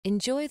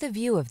Enjoy the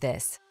view of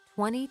this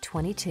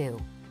 2022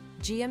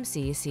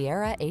 GMC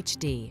Sierra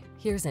HD.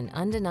 Here's an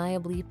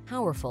undeniably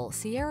powerful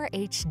Sierra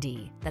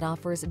HD that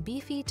offers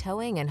beefy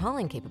towing and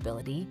hauling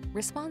capability,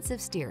 responsive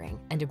steering,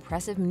 and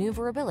impressive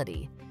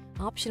maneuverability.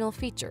 Optional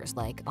features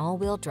like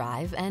all-wheel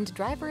drive and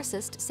driver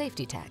assist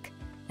safety tech,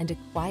 and a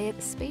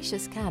quiet,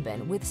 spacious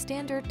cabin with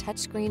standard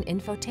touchscreen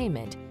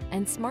infotainment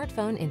and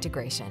smartphone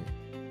integration.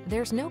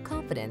 There's no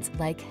confidence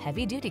like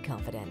heavy-duty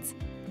confidence.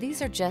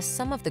 These are just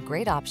some of the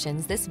great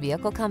options this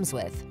vehicle comes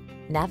with: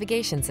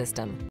 navigation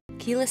system,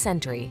 keyless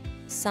entry,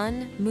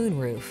 sun,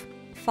 moonroof,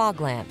 fog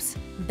lamps,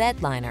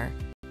 bed liner,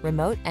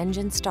 remote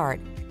engine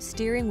start,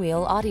 steering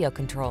wheel audio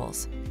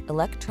controls,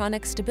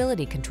 electronic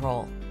stability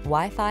control,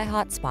 Wi-Fi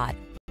hotspot,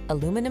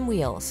 aluminum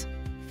wheels.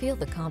 Feel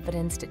the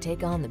confidence to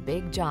take on the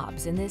big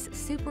jobs in this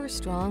super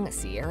strong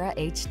Sierra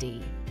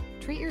HD.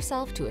 Treat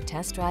yourself to a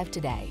test drive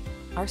today.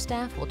 Our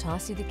staff will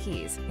toss you the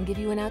keys and give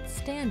you an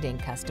outstanding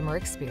customer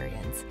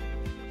experience.